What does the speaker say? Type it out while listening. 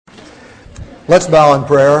Let's bow in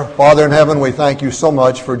prayer. Father in heaven, we thank you so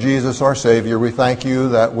much for Jesus our Savior. We thank you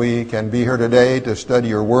that we can be here today to study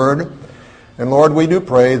your word. And Lord, we do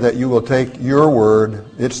pray that you will take your word.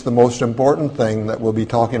 It's the most important thing that we'll be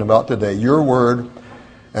talking about today. Your word,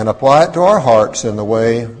 and apply it to our hearts in the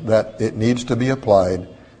way that it needs to be applied.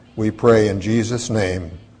 We pray in Jesus'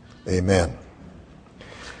 name. Amen.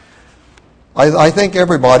 I think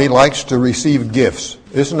everybody likes to receive gifts.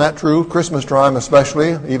 Isn't that true? Christmas time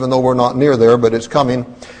especially, even though we're not near there, but it's coming.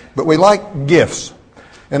 But we like gifts.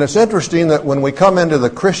 And it's interesting that when we come into the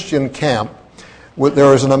Christian camp,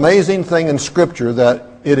 there is an amazing thing in Scripture that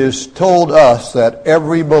it is told us that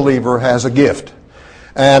every believer has a gift.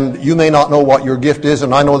 And you may not know what your gift is,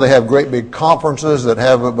 and I know they have great big conferences that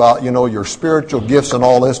have about, your spiritual gifts and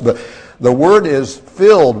all this, but the Word is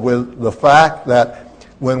filled with the fact that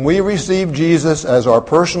when we receive Jesus as our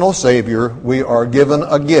personal Savior, we are given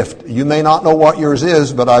a gift. You may not know what yours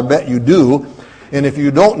is, but I bet you do. And if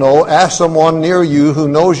you don't know, ask someone near you who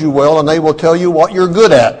knows you well, and they will tell you what you're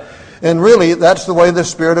good at. And really, that's the way the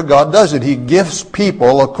Spirit of God does it. He gifts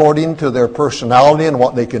people according to their personality and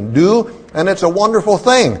what they can do. And it's a wonderful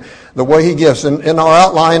thing, the way He gifts. In our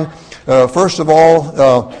outline, first of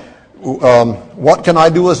all, what can I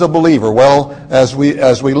do as a believer? Well, as we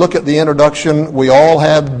look at the introduction, we all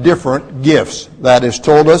have different gifts. That is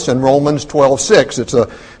told us in Romans 12:6.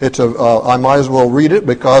 I might as well read it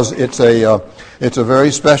because it's a very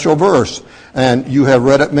special verse. And you have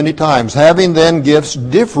read it many times. Having then gifts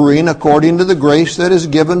differing according to the grace that is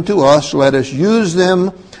given to us, let us use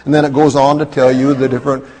them. And then it goes on to tell you the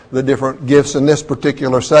different gifts in this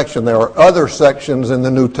particular section. There are other sections in the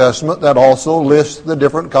New Testament that also list the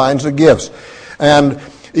different kinds of gifts. And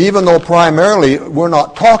even though primarily we're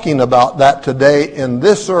not talking about that today in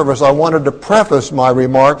this service, I wanted to preface my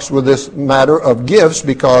remarks with this matter of gifts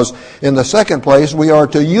because in the second place we are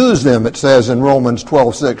to use them, it says in Romans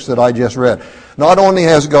 12:6 that I just read. Not only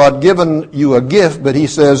has God given you a gift, but He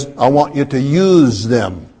says, I want you to use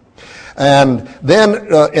them. And then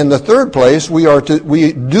in the third place, we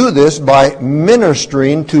do this by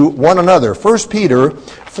ministering to one another. 1 Peter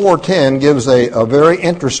 4:10 gives a very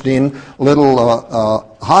interesting little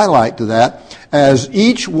highlight to that. As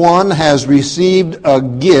each one has received a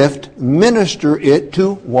gift, minister it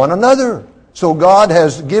to one another. So God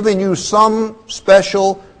has given you some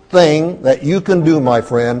special thing that you can do, my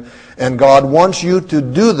friend, and God wants you to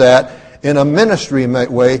do that in a ministry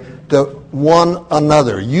way to one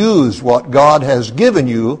another. Use what God has given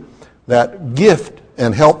you, that gift,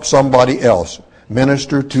 and help somebody else.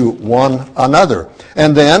 Minister to one another.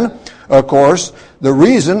 And then, of course, the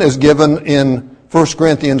reason is given in 1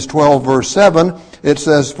 Corinthians 12, verse 7. It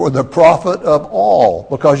says, for the profit of all.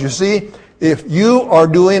 Because you see, if you are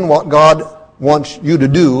doing what God wants you to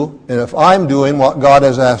do, and if I'm doing what God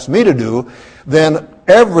has asked me to do, then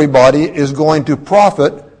everybody is going to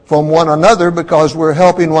profit from one another because we're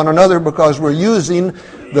helping one another because we're using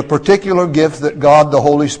the particular gift that God, the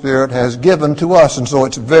Holy Spirit, has given to us. And so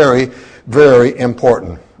it's very, very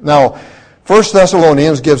important. Now, 1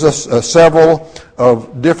 Thessalonians gives us several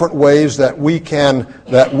of different ways that we can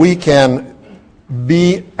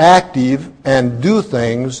be active and do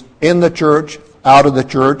things in the church, out of the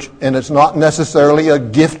church, and it's not necessarily a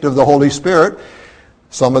gift of the Holy Spirit.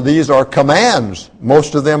 Some of these are commands.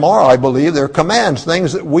 Most of them are, I believe, they're commands,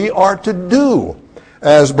 things that we are to do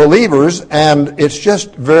as believers, and it's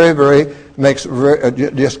just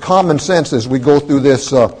just common sense as we go through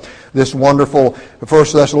this wonderful 1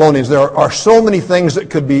 Thessalonians. There are so many things that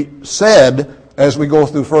could be said as we go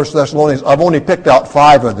through 1 Thessalonians. I've only picked out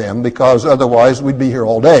 5 of them because otherwise we'd be here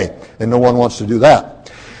all day, and no one wants to do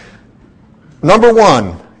that. Number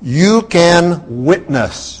 1, you can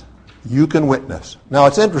witness. You can witness. Now,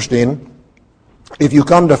 it's interesting. If you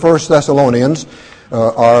come to 1 Thessalonians,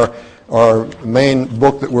 our main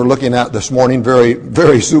book that we're looking at this morning, very,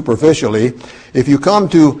 very superficially, if you come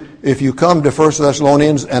to 1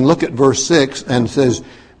 Thessalonians and look at verse 6 and says,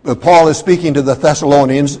 Paul is speaking to the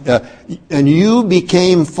Thessalonians, and you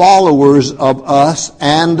became followers of us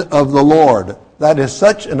and of the Lord. That is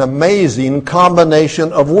such an amazing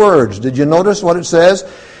combination of words. Did you notice what it says?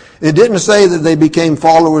 It didn't say that they became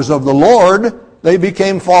followers of the Lord. They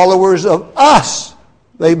became followers of us.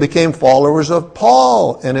 They became followers of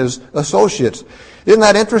Paul and his associates. Isn't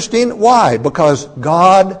that interesting? Why? Because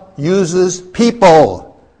God uses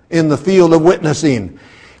people in the field of witnessing.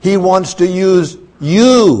 He wants to use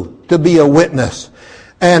you to be a witness.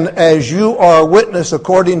 And as you are a witness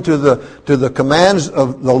according to the commands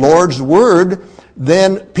of the Lord's Word,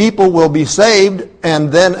 then people will be saved,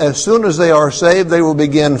 and then as soon as they are saved, they will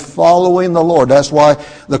begin following the Lord. That's why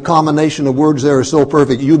the combination of words there is so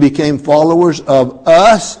perfect. You became followers of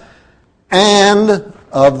us and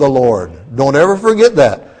of the Lord. Don't ever forget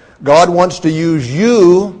that. God wants to use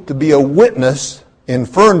you to be a witness in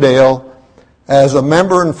Ferndale as a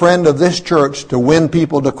member and friend of this church to win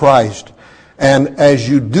people to Christ. And as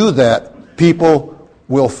you do that, people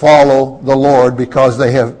will follow the Lord because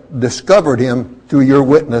they have discovered Him through your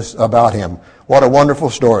witness about Him. What a wonderful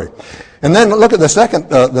story. And then look at the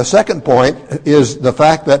second point is the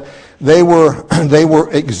fact that they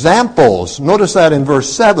were examples. Notice that in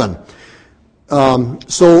verse 7.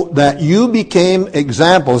 So that you became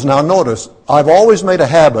examples. Now notice, I've always made a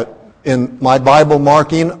habit in my Bible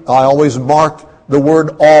marking. I always mark the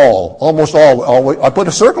word all, almost all. I put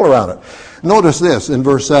a circle around it. Notice this in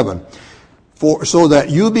verse 7. So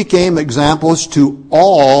that you became examples to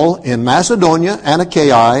all in Macedonia and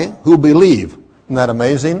Achaia who believe. Isn't that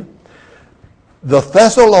amazing? The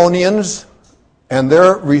Thessalonians and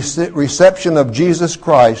their reception of Jesus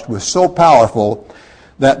Christ was so powerful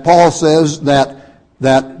that Paul says that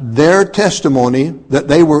their testimony, that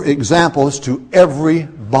they were examples to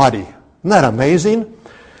everybody. Isn't that amazing?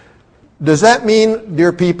 Does that mean,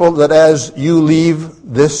 dear people, that as you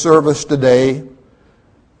leave this service today,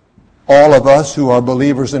 all of us who are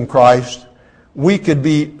believers in Christ, we could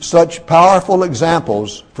be such powerful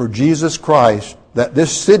examples for Jesus Christ that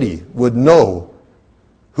this city would know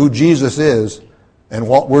who Jesus is and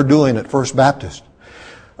what we're doing at First Baptist?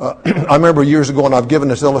 I remember years ago, and I've given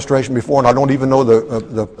this illustration before, and I don't even know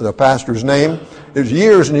the pastor's name. It was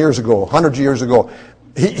years and years ago, hundreds of years ago.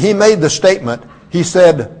 He made the statement. He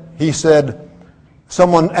said,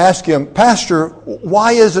 someone asked him, Pastor,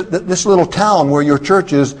 why is it that this little town where your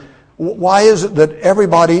church is, why is it that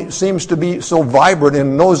everybody seems to be so vibrant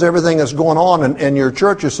and knows everything that's going on and your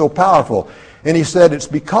church is so powerful? And he said, it's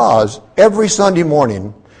because every Sunday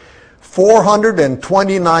morning,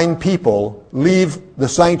 429 people leave the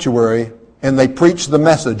sanctuary and they preach the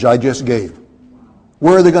message I just gave.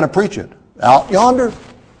 Where are they going to preach it? Out yonder.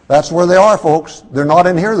 That's where they are, folks. They're not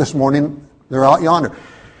in here this morning. They're out yonder.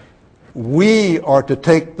 We are to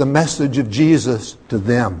take the message of Jesus to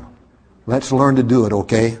them. Let's learn to do it,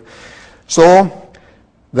 okay? So,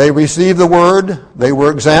 they received the word, they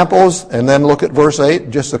were examples, and then look at verse 8,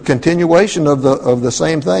 just a continuation of the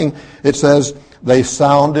same thing. It says, they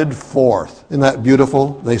sounded forth. Isn't that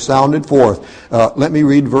beautiful? They sounded forth. Let me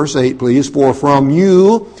read verse 8, please. For from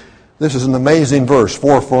you, this is an amazing verse,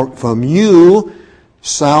 for from you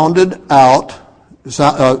sounded out,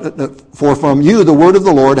 for from you the word of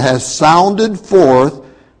the Lord has sounded forth,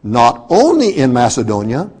 not only in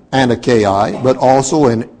Macedonia and Achaia, but also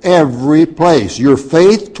in every place. Your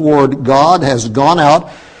faith toward God has gone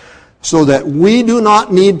out so that we do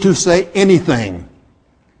not need to say anything.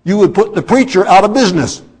 You would put the preacher out of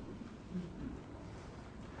business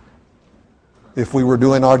if we were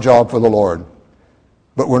doing our job for the Lord.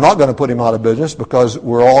 But we're not going to put him out of business because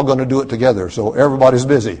we're all going to do it together. So everybody's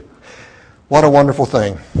busy. What a wonderful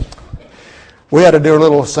thing. We had a dear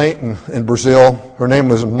little saint in Brazil. Her name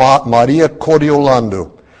was Maria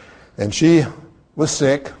Coriolando. And she was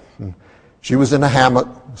sick. She was in a hammock,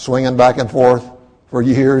 swinging back and forth for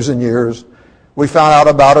years and years. We found out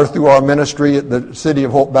about her through our ministry at the City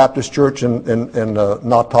of Hope Baptist Church in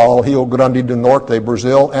Natal, Rio Grande do Norte,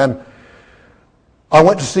 Brazil. And I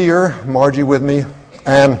went to see her, Margie with me,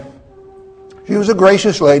 and she was a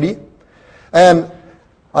gracious lady. And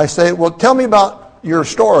I say, well, tell me about your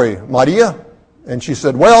story, Maria. And she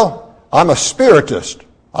said, well, I'm a spiritist.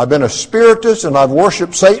 I've been a spiritist and I've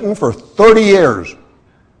worshiped Satan for 30 years.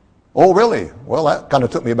 Oh, really? Well, that kind of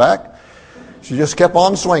took me back. She just kept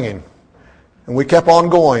on swinging. And we kept on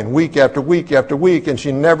going week after week after week, and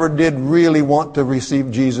she never did really want to receive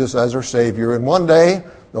Jesus as her Savior. And one day,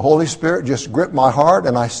 the Holy Spirit just gripped my heart,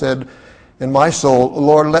 and I said in my soul,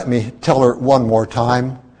 Lord, let me tell her one more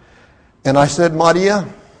time. And I said, Maria,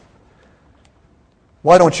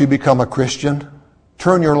 why don't you become a Christian?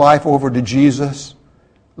 Turn your life over to Jesus.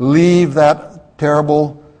 Leave that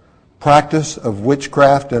terrible practice of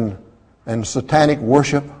witchcraft and satanic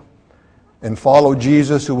worship and follow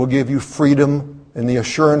Jesus, who will give you freedom and the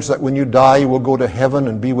assurance that when you die you will go to heaven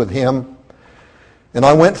and be with Him. And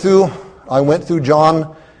I went through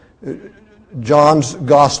John's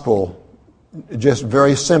gospel just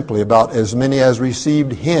very simply about as many as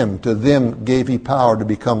received Him, to them gave He power to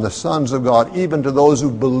become the sons of God, even to those who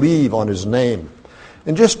believe on His name.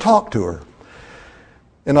 And just talk to her.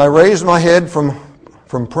 And I raised my head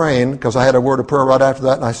from praying, because I had a word of prayer right after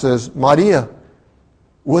that, and I says, Maria,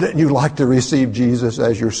 wouldn't you like to receive Jesus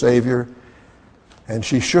as your Savior? And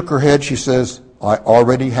she shook her head. She says, I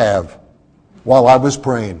already have, while I was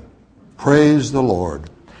praying. Praise the Lord.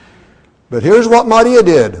 But here's what Maria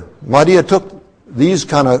did. Maria took these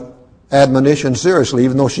kind of admonitions seriously,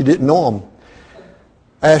 even though she didn't know them.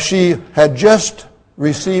 As she had just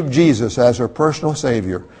received Jesus as her personal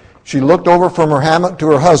Savior, she looked over from her hammock to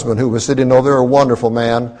her husband, who was sitting over there, a wonderful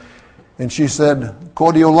man, and she said,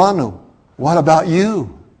 Kodiolanu, what about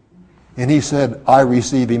you? And he said, I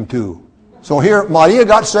receive him too. So here, Maria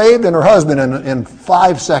got saved and her husband in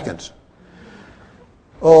 5 seconds.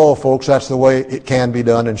 Oh, folks, that's the way it can be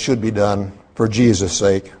done and should be done for Jesus'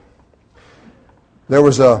 sake. There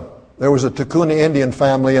was a Takuna Indian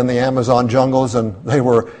family in the Amazon jungles, and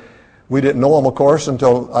we didn't know them, of course,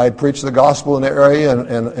 until I preached the gospel in the area,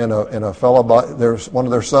 and a fellow, there's one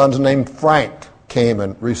of their sons named Frank came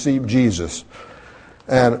and received Jesus.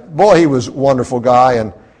 And boy, he was a wonderful guy,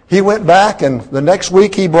 and he went back, and the next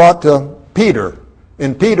week he brought Peter,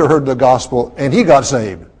 and Peter heard the gospel, and he got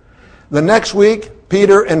saved. The next week,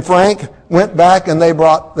 Peter and Frank went back, and they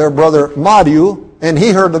brought their brother Madhu, and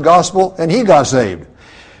he heard the gospel, and he got saved.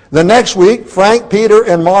 The next week, Frank, Peter,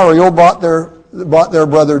 and Mario brought their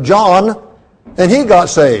brother John, and he got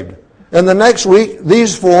saved. And the next week,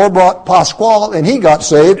 these four brought Pascual, and he got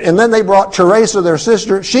saved. And then they brought Teresa, their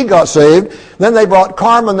sister, she got saved. Then they brought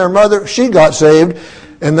Carmen, their mother, she got saved.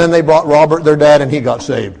 And then they brought Robert, their dad, and he got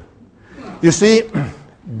saved. You see,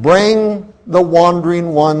 bring the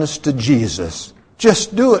wandering ones to Jesus.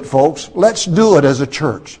 Just do it, folks. Let's do it as a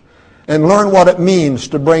church and learn what it means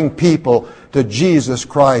to bring people to Jesus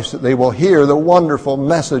Christ, that they will hear the wonderful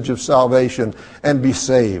message of salvation and be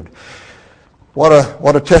saved.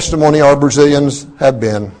 What a testimony our Brazilians have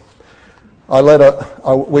been.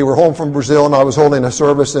 We were home from Brazil, and I was holding a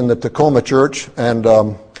service in the Tacoma church, and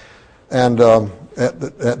at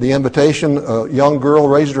the invitation, a young girl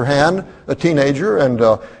raised her hand, a teenager,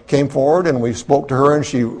 and came forward, and we spoke to her, and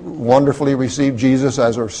she wonderfully received Jesus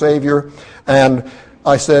as her Savior. And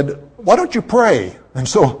I said, why don't you pray? And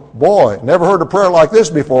so, boy, never heard a prayer like this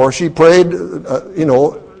before. She prayed,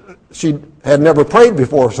 she had never prayed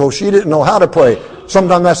before, so she didn't know how to pray.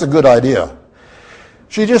 Sometimes that's a good idea.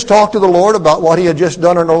 She just talked to the Lord about what He had just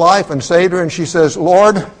done in her life and saved her, and she says,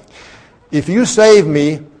 Lord, if you save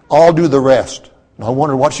me, I'll do the rest. And I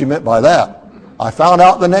wondered what she meant by that. I found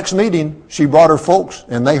out the next meeting, she brought her folks,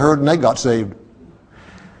 and they heard and they got saved.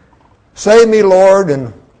 Save me, Lord,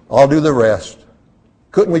 and I'll do the rest.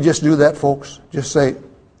 Couldn't we just do that, folks? Just say,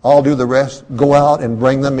 I'll do the rest. Go out and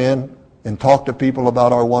bring them in and talk to people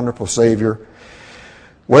about our wonderful Savior.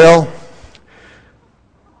 Well,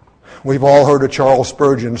 we've all heard of Charles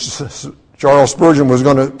Spurgeon. Charles Spurgeon was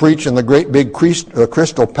going to preach in the great big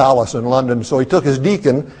Crystal Palace in London. So he took his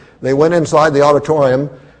deacon. They went inside the auditorium,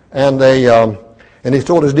 and he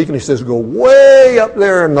told his deacon, he says, go way up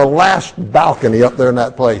there in the last balcony up there in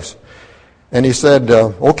that place. And he said,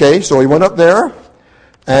 okay. So he went up there.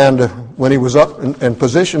 And when he was up and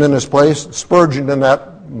positioned in his place, Spurgeon, in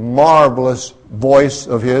that marvelous voice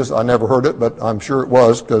of his, I never heard it, but I'm sure it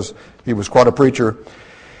was because he was quite a preacher,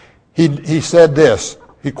 he said this.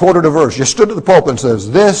 He quoted a verse. He stood at the pulpit and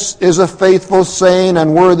says, this is a faithful saying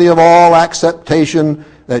and worthy of all acceptation,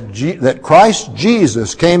 that Christ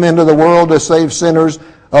Jesus came into the world to save sinners,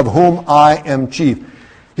 of whom I am chief.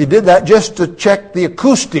 He did that just to check the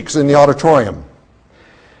acoustics in the auditorium.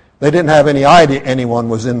 They didn't have any idea anyone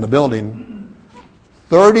was in the building.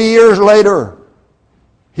 30 years later,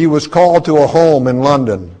 he was called to a home in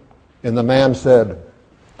London, and the man said,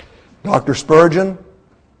 Dr. Spurgeon,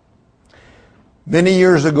 many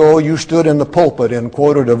years ago you stood in the pulpit and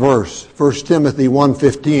quoted a verse, 1 Timothy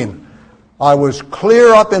 1:15. I was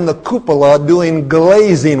clear up in the cupola doing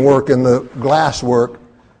glazing work in the glass work,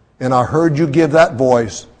 and I heard you give that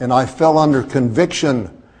voice, and I fell under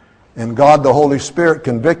conviction. And God, the Holy Spirit,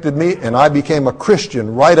 convicted me, and I became a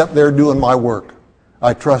Christian right up there doing my work.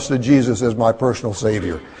 I trusted Jesus as my personal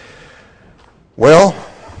Savior. Well,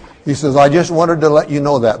 he says, I just wanted to let you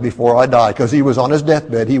know that before I die, because he was on his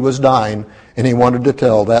deathbed. He was dying, and he wanted to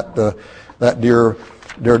tell that dear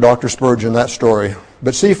Dr. Spurgeon that story.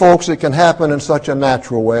 But see, folks, it can happen in such a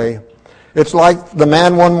natural way. It's like the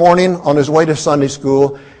man one morning on his way to Sunday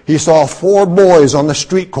school, he saw 4 boys on the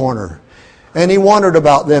street corner. And he wondered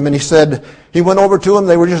about them, and he went over to them,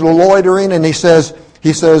 they were just loitering, and he says,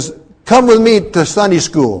 come with me to Sunday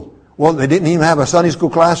school. Well, they didn't even have a Sunday school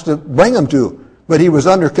class to bring them to, but he was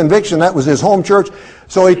under conviction, that was his home church.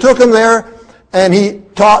 So he took them there, and he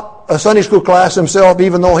taught a Sunday school class himself,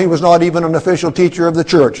 even though he was not even an official teacher of the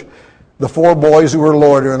church. The 4 boys who were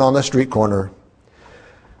loitering on the street corner.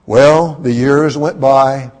 Well, the years went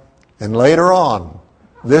by, and later on,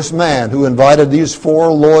 this man who invited these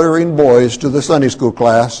 4 loitering boys to the Sunday school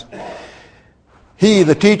class, he,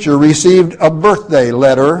 the teacher, received a birthday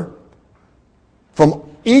letter from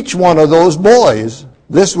each one of those boys.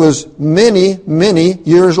 This was many, many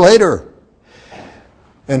years later.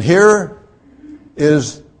 And here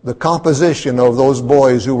is the composition of those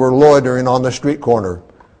boys who were loitering on the street corner.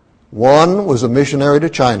 One was a missionary to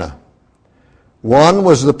China. One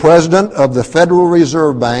was the president of the Federal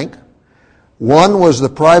Reserve Bank. One was the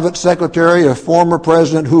private secretary of former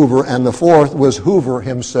President Hoover, and the 4th was Hoover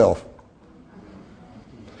himself.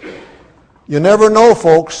 You never know,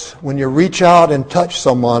 folks, when you reach out and touch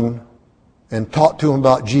someone and talk to them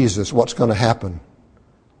about Jesus, what's going to happen.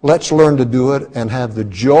 Let's learn to do it and have the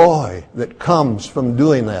joy that comes from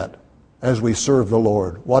doing that as we serve the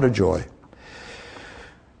Lord. What a joy.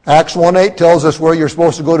 Acts 1:8 tells us where you're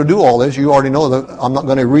supposed to go to do all this. You already know that. I'm not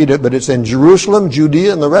going to read it, but it's in Jerusalem,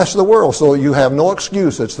 Judea, and the rest of the world. So you have no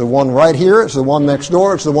excuse. It's the one right here. It's the one next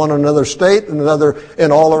door. It's the one in another state and another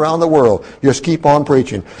and all around the world. Just keep on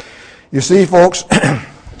preaching. You see, folks,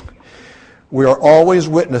 we are always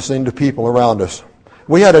witnessing to people around us.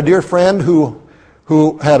 We had a dear friend who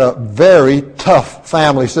had a very tough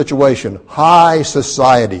family situation, high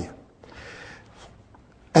society.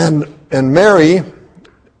 And Mary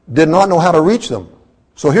did not know how to reach them.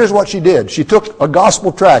 So here's what she did. She took a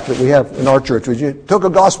gospel tract that we have in our church. She took a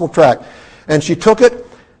gospel tract, and she took it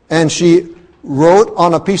and she wrote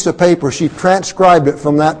on a piece of paper. She transcribed it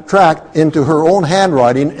from that tract into her own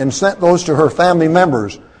handwriting and sent those to her family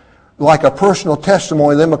members like a personal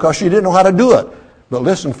testimony to them because she didn't know how to do it. But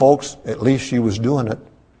listen, folks, at least she was doing it.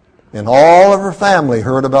 And all of her family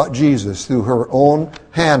heard about Jesus through her own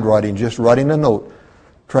handwriting, just writing a note,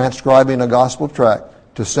 transcribing a gospel tract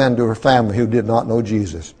to send to her family who did not know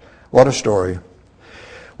Jesus. What a story.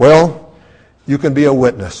 Well, you can be a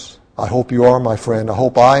witness. I hope you are, my friend. I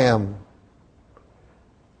hope I am.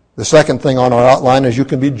 The second thing on our outline is you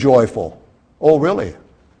can be joyful. Oh, really?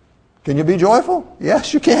 Can you be joyful?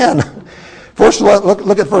 Yes, you can. First,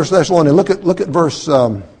 look at 1 Thessalonians. Look at verse,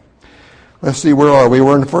 let's see, where are we?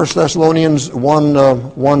 We're in 1 Thessalonians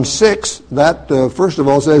 1:6. That, first of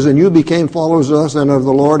all, says, "And you became followers of us and of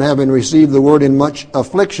the Lord, having received the word in much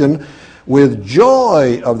affliction, with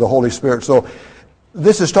joy of the Holy Spirit." So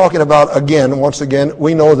this is talking about, once again,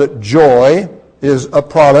 we know that joy is a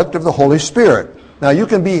product of the Holy Spirit. Now, you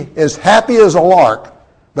can be as happy as a lark,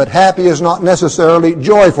 but happy is not necessarily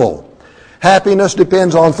joyful. Happiness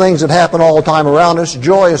depends on things that happen all the time around us.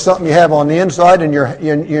 Joy is something you have on the inside, and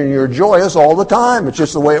you're joyous all the time. It's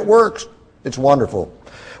just the way it works. It's wonderful.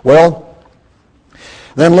 Well,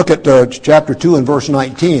 then look at chapter 2 and verse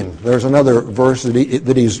 19. There's another verse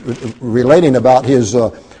that he's relating about his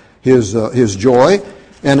joy.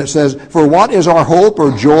 And it says, "For what is our hope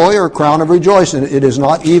or joy or crown of rejoicing? It is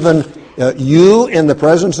not even you in the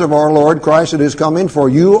presence of our Lord Christ that is coming, for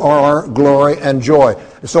you are our glory and joy."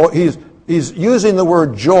 So he's using the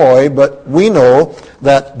word joy, but we know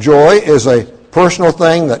that joy is a personal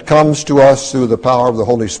thing that comes to us through the power of the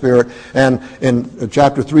Holy Spirit. And in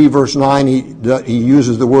chapter 3, verse 9, he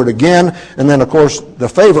uses the word again. And then, of course, the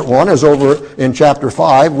favorite one is over in chapter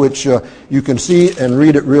 5, which you can see and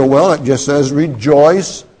read it real well. It just says,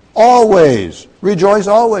 "Rejoice always." Rejoice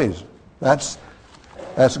always. That's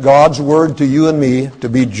God's word to you and me, to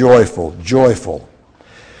be joyful. Joyful.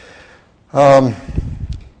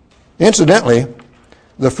 Incidentally,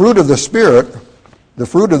 the fruit of the Spirit,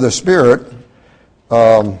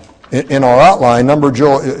 in our outline,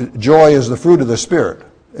 joy is the fruit of the Spirit.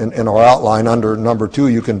 In our outline under number 2,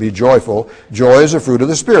 you can be joyful. Joy is the fruit of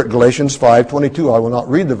the Spirit. Galatians 5:22. I will not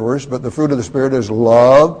read the verse, but the fruit of the Spirit is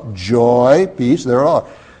love, joy, peace. There are.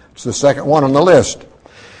 It's the second one on the list.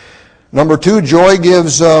 Number 2, joy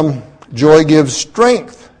gives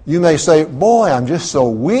strength. You may say, "Boy, I'm just so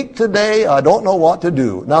weak today, I don't know what to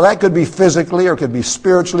do." Now that could be physically or it could be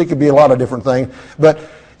spiritually, it could be a lot of different things. But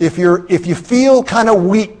if you feel kind of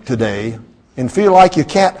weak today and feel like you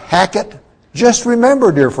can't hack it, just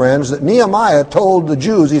remember, dear friends, that Nehemiah told the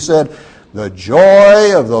Jews, he said, "The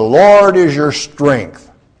joy of the Lord is your strength."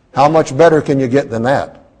 How much better can you get than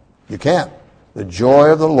that? You can't. The joy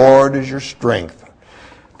of the Lord is your strength.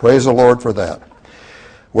 Praise the Lord for that.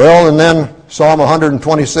 Well, and then Psalm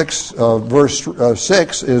 126, verse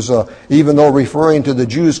 6 is, even though referring to the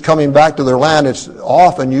Jews coming back to their land, it's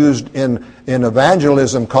often used in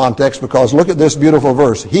evangelism context, because look at this beautiful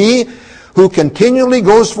verse. "He who continually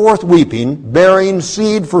goes forth weeping, bearing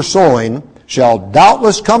seed for sowing, shall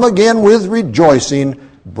doubtless come again with rejoicing,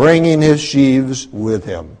 bringing his sheaves with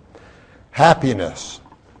him." Happiness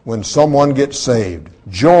when someone gets saved.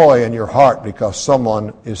 Joy in your heart because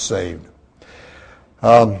someone is saved.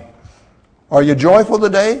 Are you joyful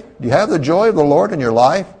today? Do you have the joy of the Lord in your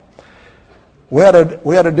life? We had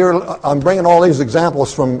a dear. I'm bringing all these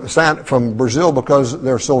examples from Brazil because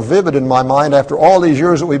they're so vivid in my mind. After all these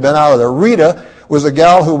years that we've been out of there, Rita was a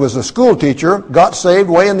gal who was a school teacher, got saved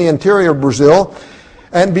way in the interior of Brazil,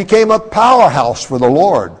 and became a powerhouse for the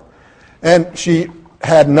Lord. And she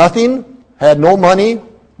had nothing, had no money,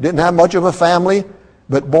 didn't have much of a family,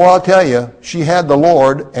 but boy, I'll tell you, she had the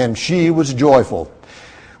Lord, and she was joyful.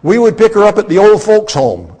 We would pick her up at the old folks'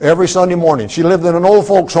 home every Sunday morning. She lived in an old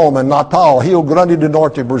folks' home in Natal, Rio Grande do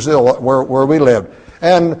Norte, Brazil, where we lived.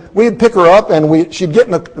 And we'd pick her up, and she'd get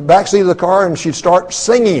in the back seat of the car, and she'd start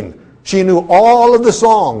singing. She knew all of the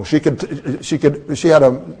songs. She had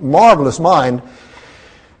a marvelous mind.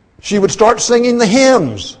 She would start singing the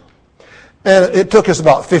hymns. And it took us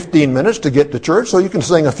about 15 minutes to get to church, so you can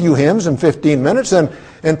sing a few hymns in 15 minutes. And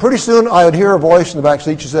pretty soon I would hear a voice in the back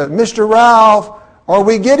seat. She said, "Mr. Ralph, are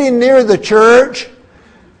we getting near the church?"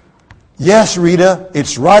 "Yes, Rita,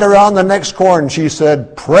 it's right around the next corner." She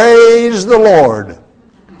said, "Praise the Lord."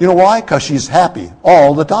 You know why? Because she's happy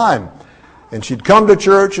all the time. And she'd come to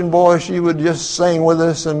church, and boy, she would just sing with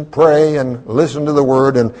us and pray and listen to the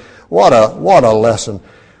Word. And what a lesson.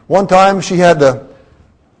 One time she had to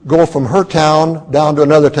go from her town down to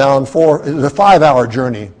another town it was a 5-hour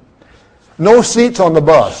journey. No seats on the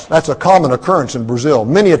bus. That's a common occurrence in Brazil.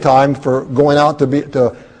 Many a time for going out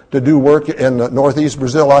to do work in northeast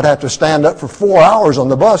Brazil, I'd have to stand up for 4 hours on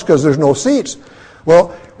the bus because there's no seats.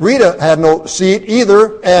 Well, Rita had no seat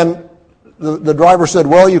either, and the driver said,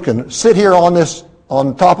 "Well, you can sit here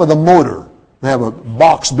on top of the motor." They have a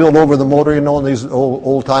box built over the motor, in these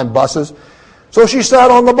old-time buses. So she sat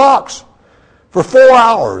on the box for 4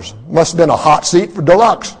 hours. Must have been a hot seat for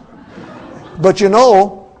deluxe. But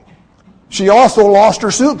she also lost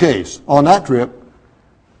her suitcase on that trip.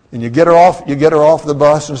 And you get her off the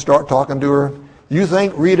bus and start talking to her. You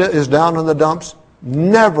think Rita is down in the dumps?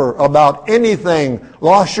 Never about anything.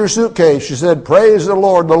 Lost your suitcase. She said, "Praise the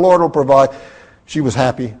Lord will provide." She was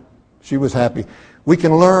happy. She was happy. We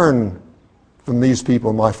can learn from these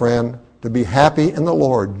people, my friend, to be happy in the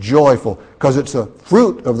Lord, joyful, because it's a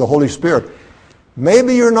fruit of the Holy Spirit.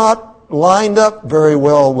 Maybe you're not lined up very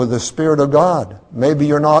well with the Spirit of God. Maybe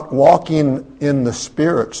you're not walking in the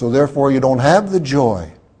Spirit, so therefore you don't have the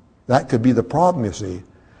joy. That could be the problem, you see.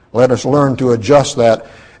 Let us learn to adjust that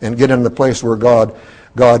and get in the place where God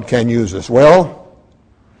can use us. Well,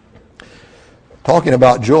 talking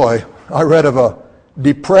about joy, I read of a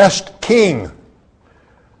depressed king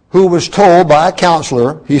who was told by a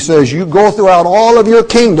counselor, he says, "You go throughout all of your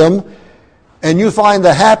kingdom and you find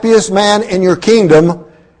the happiest man in your kingdom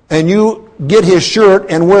and you get his shirt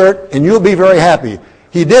and wear it and you'll be very happy."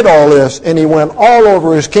 He did all this and he went all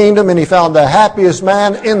over his kingdom and he found the happiest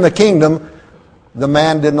man in the kingdom. The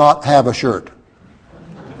man did not have a shirt.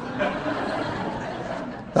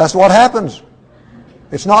 That's what happens.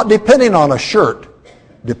 It's not depending on a shirt.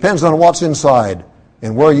 It depends on what's inside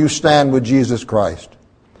and where you stand with Jesus Christ.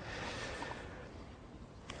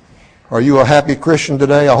 Are you a happy Christian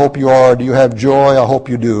today? I hope you are. Do you have joy? I hope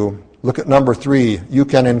you do. Look at number 3. You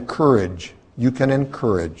can encourage. You can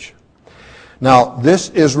encourage. Now, this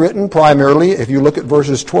is written primarily, if you look at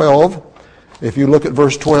verses 12, if you look at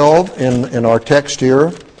verse 12 in our text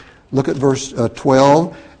here, look at verse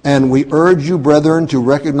 12. "And we urge you, brethren, to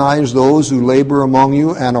recognize those who labor among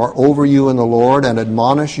you and are over you in the Lord and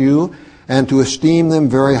admonish you, and to esteem them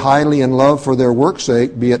very highly in love for their work's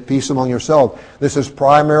sake, be at peace among yourselves." This is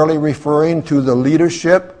primarily referring to the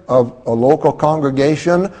leadership of a local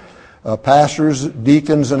congregation, pastors,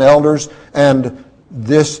 deacons, and elders. And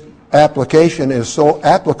this application is so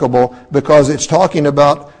applicable because it's talking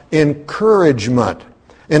about encouragement.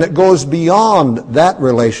 And it goes beyond that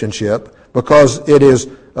relationship because it is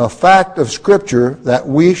a fact of Scripture that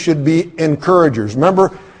we should be encouragers. Remember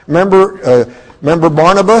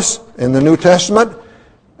Barnabas in the New Testament?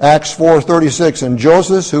 Acts 4:36, "And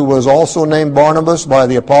Joseph, who was also named Barnabas by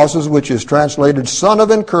the apostles, which is translated son of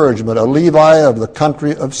encouragement, a Levi of the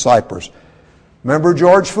country of Cyprus." Remember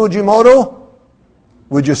George Fujimoto?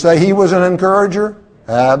 Would you say he was an encourager?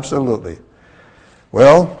 Absolutely.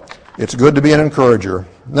 Well, it's good to be an encourager.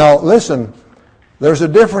 Now, listen, there's a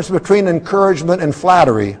difference between encouragement and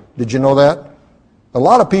flattery. Did you know that? A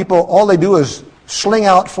lot of people, all they do is sling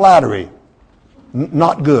out flattery.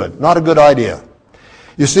 Not good. Not a good idea.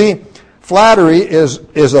 You see, flattery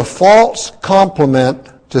is a false compliment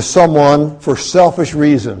to someone for selfish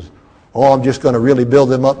reasons. Oh, I'm just going to really build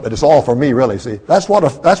them up, but it's all for me, really. See, that's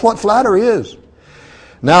what flattery is.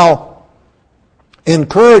 Now,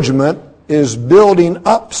 encouragement is building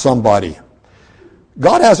up somebody.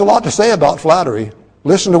 God has a lot to say about flattery.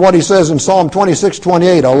 Listen to what he says in Psalm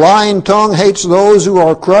 26:28. A lying tongue hates those who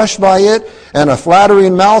are crushed by it, and a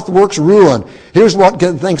flattering mouth works ruin. Here's what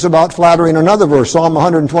Ken thinks about flattery in another verse, Psalm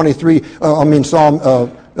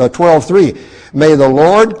 12:3. May the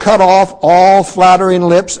Lord cut off all flattering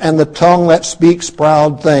lips and the tongue that speaks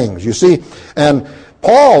proud things. You see, and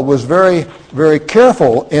Paul was very, very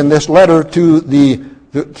careful in this letter to the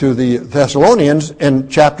Thessalonians in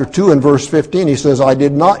chapter 2 and verse 15. He says, I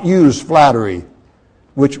did not use flattery,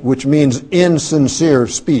 which means insincere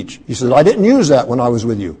speech. He says, I didn't use that when I was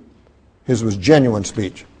with you. His was genuine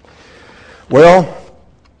speech. Well,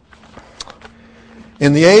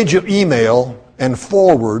 in the age of email and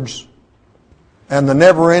forwards and the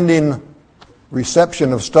never-ending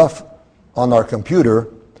reception of stuff on our computer,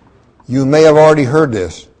 you may have already heard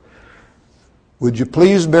this. Would you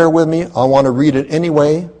please bear with me? I want to read it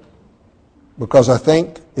anyway because I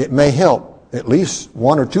think it may help at least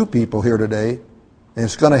one or two people here today, and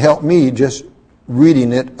it's going to help me just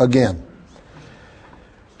reading it again.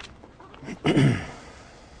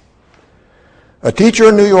 A teacher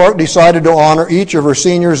in New York decided to honor each of her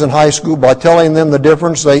seniors in high school by telling them the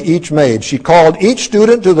difference they each made. She called each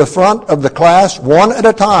student to the front of the class one at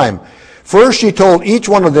a time. First, she told each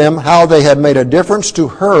one of them how they had made a difference to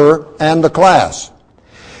her and the class.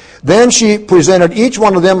 Then she presented each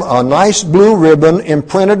one of them a nice blue ribbon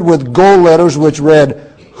imprinted with gold letters which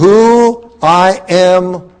read, Who I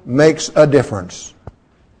am makes a difference.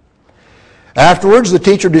 Afterwards, the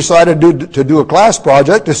teacher decided to do a class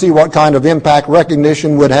project to see what kind of impact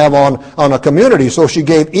recognition would have on a community. So she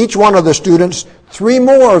gave each one of the students 3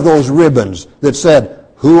 more of those ribbons that said,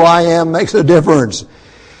 Who I am makes a difference,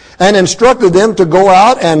 and instructed them to go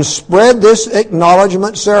out and spread this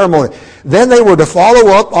acknowledgement ceremony. Then they were to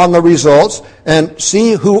follow up on the results and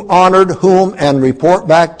see who honored whom and report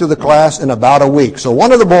back to the class in about a week. So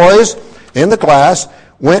one of the boys in the class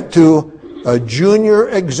went to a junior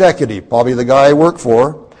executive, probably the guy I work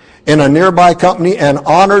for, in a nearby company and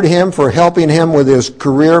honored him for helping him with his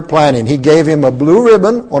career planning. He gave him a blue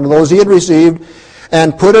ribbon, one of those he had received,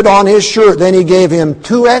 and put it on his shirt. Then he gave him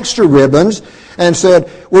 2 extra ribbons and said,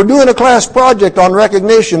 we're doing a class project on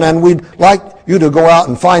recognition and we'd like you to go out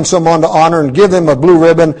and find someone to honor and give them a blue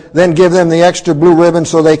ribbon, then give them the extra blue ribbon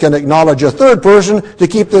so they can acknowledge a third person to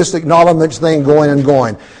keep this acknowledgement thing going and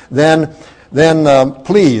going. Then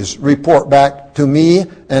please report back to me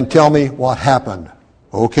and tell me what happened.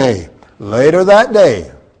 Okay. Later that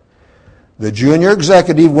day, the junior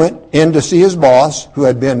executive went in to see his boss, who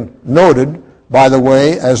had been noted, by the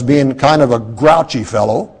way, as being kind of a grouchy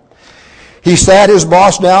fellow. He sat his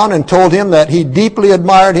boss down and told him that he deeply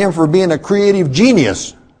admired him for being a creative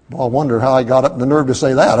genius. Well, I wonder how I got up the nerve to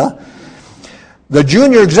say that, huh? The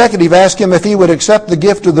junior executive asked him if he would accept the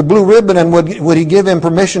gift of the blue ribbon and would he give him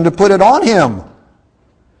permission to put it on him.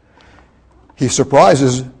 His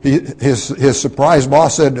surprised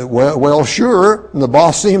boss said, well, sure. And the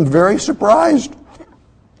boss seemed very surprised.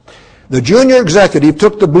 The junior executive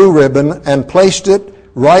took the blue ribbon and placed it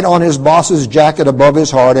right on his boss's jacket above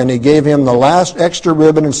his heart, and he gave him the last extra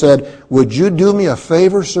ribbon and said, would you do me a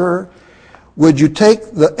favor, sir? Would you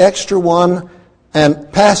take the extra one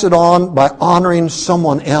and pass it on by honoring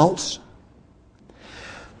someone else?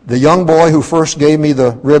 The young boy who first gave me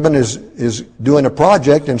the ribbon is doing a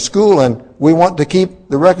project in school, and we want to keep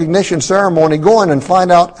the recognition ceremony going and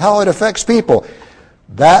find out how it affects people.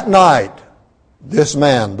 That night, this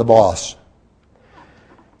man, the boss,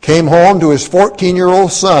 came home to his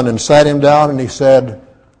 14-year-old son and sat him down and he said,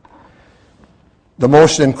 the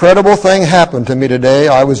most incredible thing happened to me today.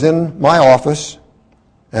 I was in my office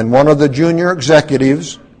and one of the junior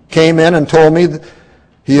executives came in and told me that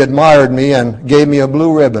he admired me and gave me a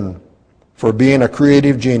blue ribbon for being a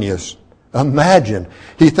creative genius. Imagine,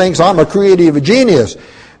 he thinks I'm a creative genius.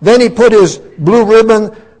 Then he put his blue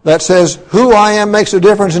ribbon that says, who I am makes a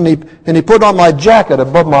difference, and he put on my jacket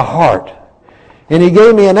above my heart. And he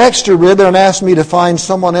gave me an extra ribbon and asked me to find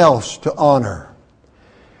someone else to honor.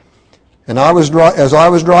 And as I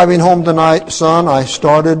was driving home tonight, son, I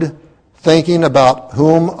started thinking about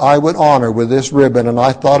whom I would honor with this ribbon, and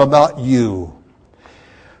I thought about you.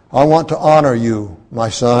 I want to honor you, my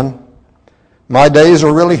son. My days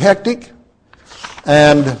are really hectic,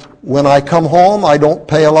 and when I come home, I don't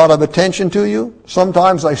pay a lot of attention to you.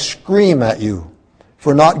 Sometimes I scream at you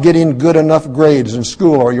for not getting good enough grades in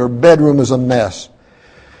school, or your bedroom is a mess.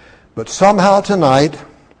 But somehow tonight,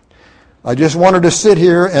 I just wanted to sit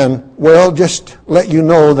here and, just let you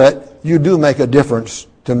know that you do make a difference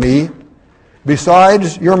to me.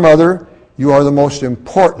 Besides your mother, you are the most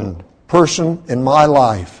important person in my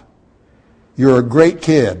life. You're a great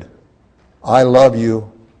kid. I love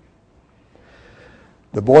you.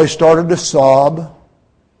 The boy started to sob,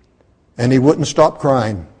 and he wouldn't stop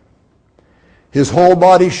crying. His whole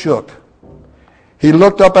body shook. He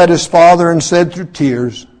looked up at his father and said through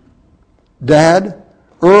tears, "Dad,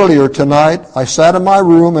 earlier tonight I sat in my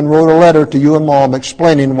room and wrote a letter to you and Mom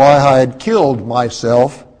explaining why I had killed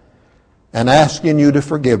myself and asking you to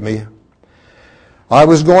forgive me. I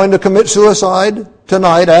was going to commit suicide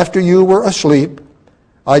tonight after you were asleep.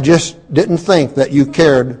 I just didn't think that you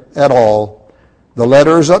cared at all. The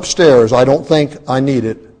letter is upstairs. I don't think I need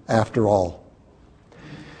it after all."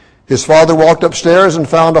 His father walked upstairs and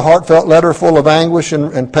found a heartfelt letter full of anguish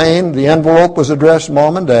and pain. The envelope was addressed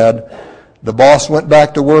Mom and Dad. The boss went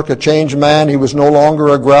back to work a changed man. He was no longer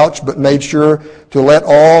a grouch, but made sure to let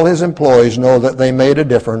all his employees know that they made a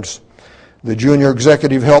difference. The junior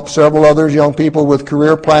executive helped several other young people with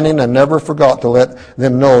career planning and never forgot to let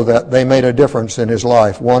them know that they made a difference in his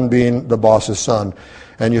life, one being the boss's son.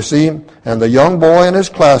 And you see, and the young boy and his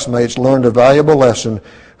classmates learned a valuable lesson.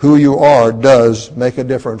 Who you are does make a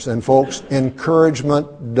difference. And folks,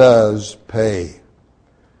 encouragement does pay.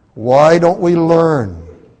 Why don't we learn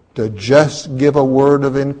to just give a word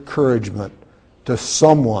of encouragement to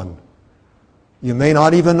someone? You may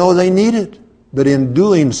not even know they need it, but in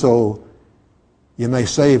doing so, you may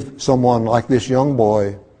save someone like this young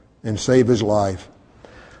boy and save his life.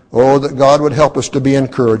 Oh, that God would help us to be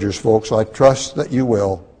encouragers, folks. I trust that you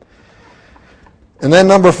will. And then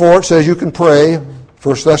number 4, it says you can pray.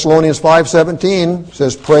 1 Thessalonians 5:17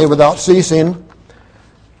 says pray without ceasing.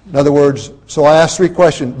 In other words, so I asked 3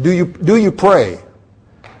 questions. Do you pray?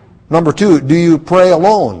 Number 2, do you pray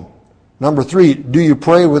alone? Number 3, do you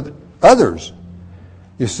pray with others?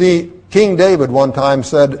 You see, King David one time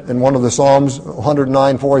said in one of the Psalms,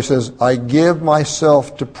 109:4, he says, "I give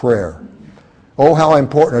myself to prayer." Oh, how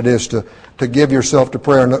important it is to give yourself to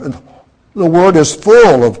prayer. And the Word is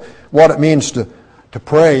full of what it means to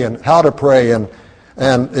pray and how to pray, and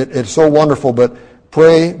it's so wonderful. But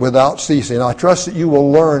pray without ceasing. I trust that you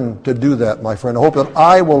will learn to do that, my friend. I hope that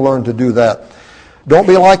I will learn to do that. Don't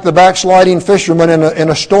be like the backsliding fisherman in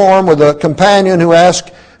a storm with a companion who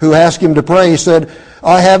asked him to pray. He said,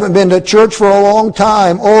 "I haven't been to church for a long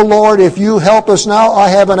time. Oh Lord, if you help us now, I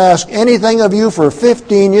haven't asked anything of you for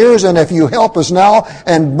 15 years, and if you help us now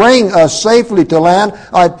and bring us safely to land,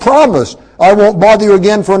 I promise I won't bother you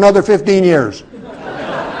again for another 15 years.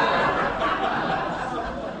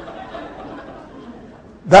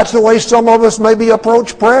 That's the way some of us maybe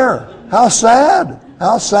approach prayer. How sad.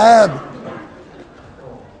 How sad.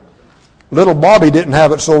 Little Bobby didn't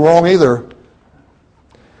have it so wrong either.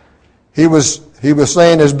 He was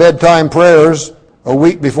saying his bedtime prayers a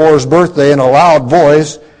week before his birthday in a loud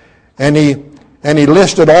voice, and he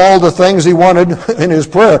listed all the things he wanted in his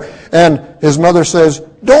prayer. And his mother says,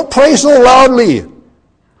 "Don't pray so loudly.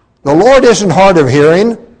 The Lord isn't hard of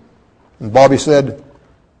hearing." And Bobby said,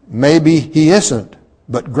 "Maybe he isn't,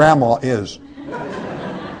 but Grandma is."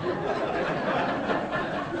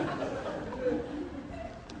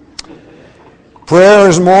 Prayer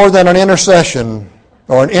is more than an intercession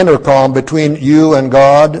or an intercom between you and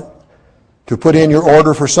God to put in your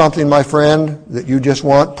order for something, my friend, that you just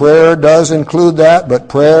want. Prayer does include that, but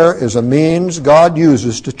prayer is a means God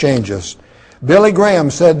uses to change us. Billy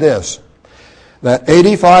Graham said this, that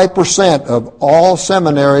 85% of all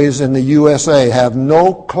seminaries in the USA have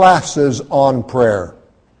no classes on prayer.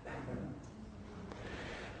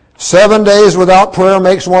 7 days without prayer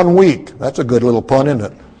makes 1 week. That's a good little pun, isn't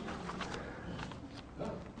it?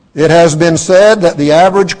 It has been said that the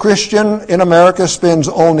average Christian in America spends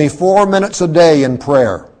only 4 minutes a day in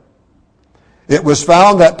prayer. It was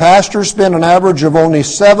found that pastors spend an average of only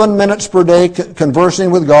 7 minutes per day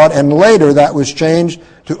conversing with God, and later that was changed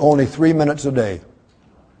to only 3 minutes a day.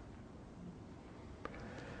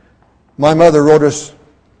 My mother wrote us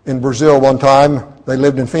in Brazil one time. They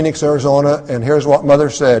lived in Phoenix, Arizona, and here's what Mother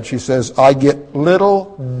said. She says, "I get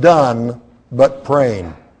little done but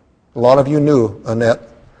praying." A lot of you knew Annette.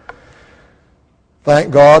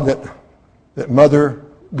 Thank God that Mother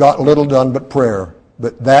got little done but prayer.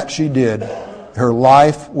 But that she did. Her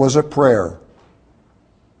life was a prayer.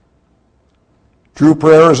 True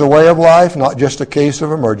prayer is a way of life, not just a case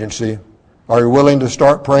of emergency. Are you willing to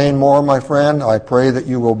start praying more, my friend? I pray that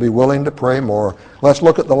you will be willing to pray more. Let's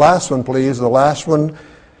look at the last one, please. The last one,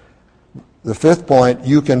 the 5th point,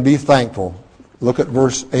 you can be thankful. Look at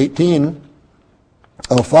verse 18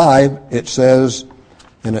 of 5. It says,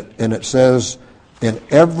 it says, "In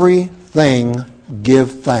everything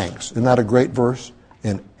give thanks." Isn't that a great verse?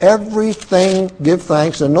 In everything give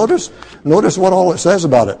thanks. And notice what all it says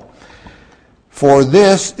about it. "For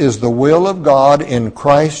this is the will of God in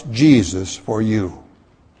Christ Jesus for you."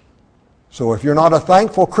 So if you're not a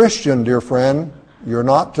thankful Christian, dear friend, you're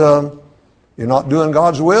not doing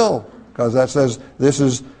God's will, because that says this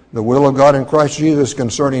is the will of God in Christ Jesus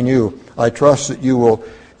concerning you. I trust that you will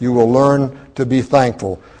learn to be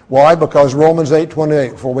thankful. Why? Because Romans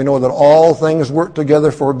 8:28, for we know that all things work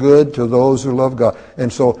together for good to those who love God.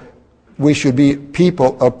 And so we should be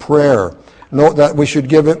people of prayer. Note that we should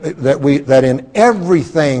that in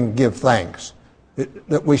everything give thanks.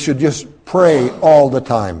 That we should just pray all the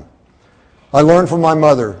time. I learned from my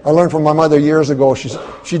mother. Years ago.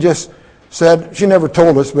 She just said, she never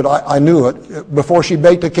told us, but I knew it. Before she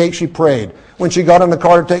baked a cake, she prayed. When she got in the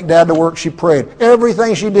car to take Dad to work, she prayed.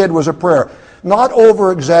 Everything she did was a prayer. Not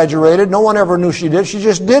over-exaggerated. No one ever knew she did. She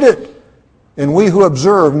just did it. And we who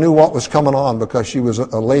observed knew what was coming on because she was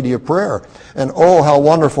a lady of prayer. And oh, how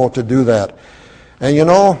wonderful to do that. And you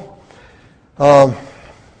know,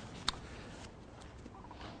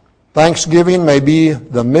 Thanksgiving may be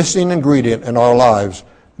the missing ingredient in our lives.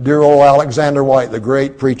 Dear old Alexander White, the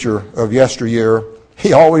great preacher of yesteryear,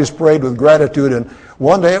 he always prayed with gratitude, and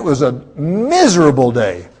one day it was a miserable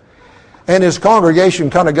day. And his congregation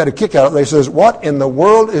kind of got a kick out of it. They says, what in the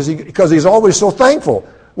world is he, because he's always so thankful.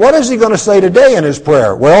 What is he going to say today in his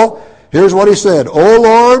prayer? Well, here's what he said. Oh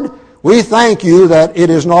Lord, we thank you that it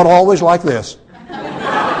is not always like this.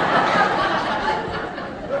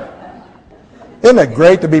 Isn't it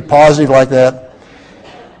great to be positive like that?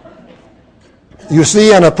 You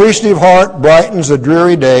see, an appreciative heart brightens a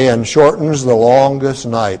dreary day and shortens the longest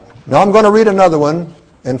night. Now I'm going to read another one,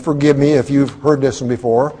 and forgive me if you've heard this one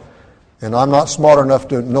before, and I'm not smart enough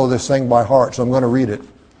to know this thing by heart, so I'm going to read it.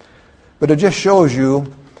 But it just shows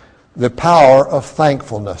you the power of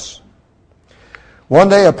thankfulness. One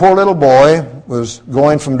day a poor little boy was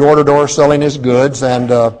going from door to door selling his goods, and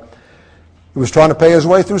he was trying to pay his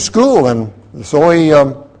way through school, and so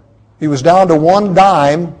he was down to one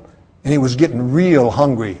dime, and he was getting real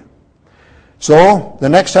hungry. So the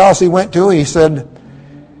next house he went to,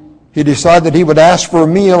 he decided that he would ask for a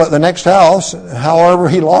meal at the next house. However,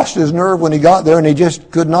 he lost his nerve when he got there, and he just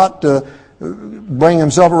could not bring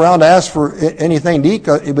himself around to ask for anything to eat,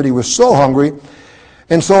 but he was so hungry.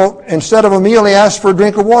 And so instead of a meal, he asked for a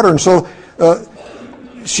drink of water. And so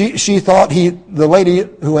she thought the lady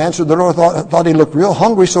who answered the door thought he looked real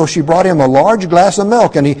hungry, so she brought him a large glass of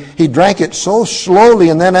milk, and he drank it so slowly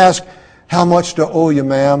and then asked, how much to owe you,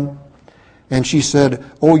 ma'am? And she said,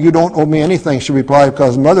 oh, you don't owe me anything, she replied,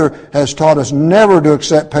 because Mother has taught us never to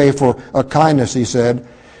accept pay for a kindness, he said.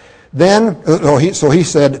 He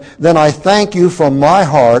said, then I thank you from my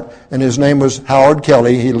heart, and his name was Howard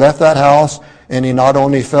Kelly. He left that house, and he not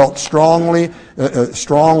only felt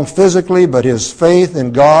strong physically, but his faith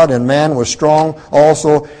in God and man was strong.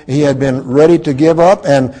 Also, he had been ready to give up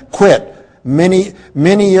and quit. Many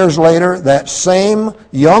years later, that same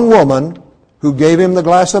young woman who gave him the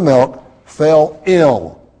glass of milk fell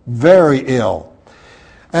ill, very ill,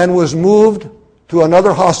 and was moved to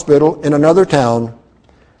another hospital in another town,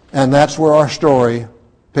 and that's where our story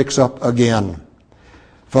picks up again.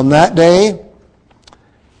 From that day,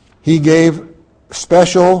 he gave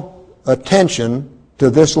special attention to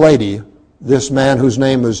this lady, this man whose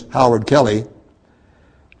name was Howard Kelly.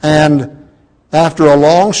 And after a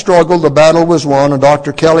long struggle, the battle was won, and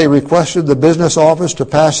Dr. Kelly requested the business office to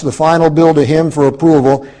pass the final bill to him for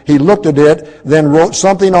approval. He looked at it, then wrote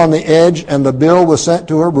something on the edge, and the bill was sent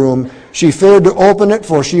to her room. She feared to open it,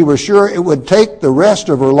 for she was sure it would take the rest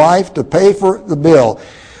of her life to pay for the bill.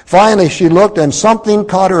 Finally, she looked, and something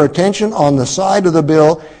caught her attention on the side of the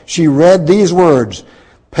bill. She read these words,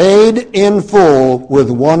 paid in full with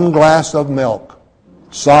one glass of milk.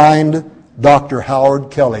 Signed, Dr.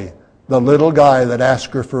 Howard Kelly, the little guy that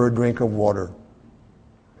asked her for a drink of water.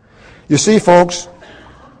 You see, folks,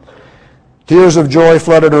 tears of joy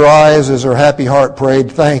flooded her eyes as her happy heart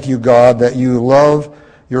prayed, thank you, God, that your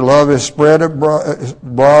love is spread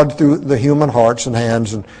abroad through the human hearts and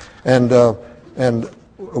hands. And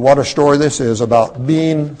what a story this is about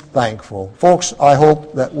being thankful. Folks, I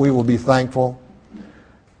hope that we will be thankful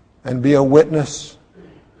and be a witness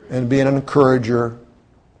and be an encourager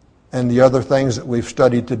and the other things that we've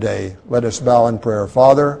studied today. Let us bow in prayer.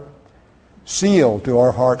 Father, seal to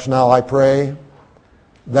our hearts now, I pray,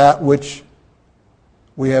 that which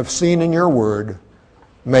we have seen in your word.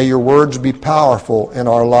 May your words be powerful in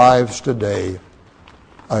our lives today.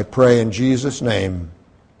 I pray in Jesus' name,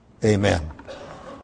 amen.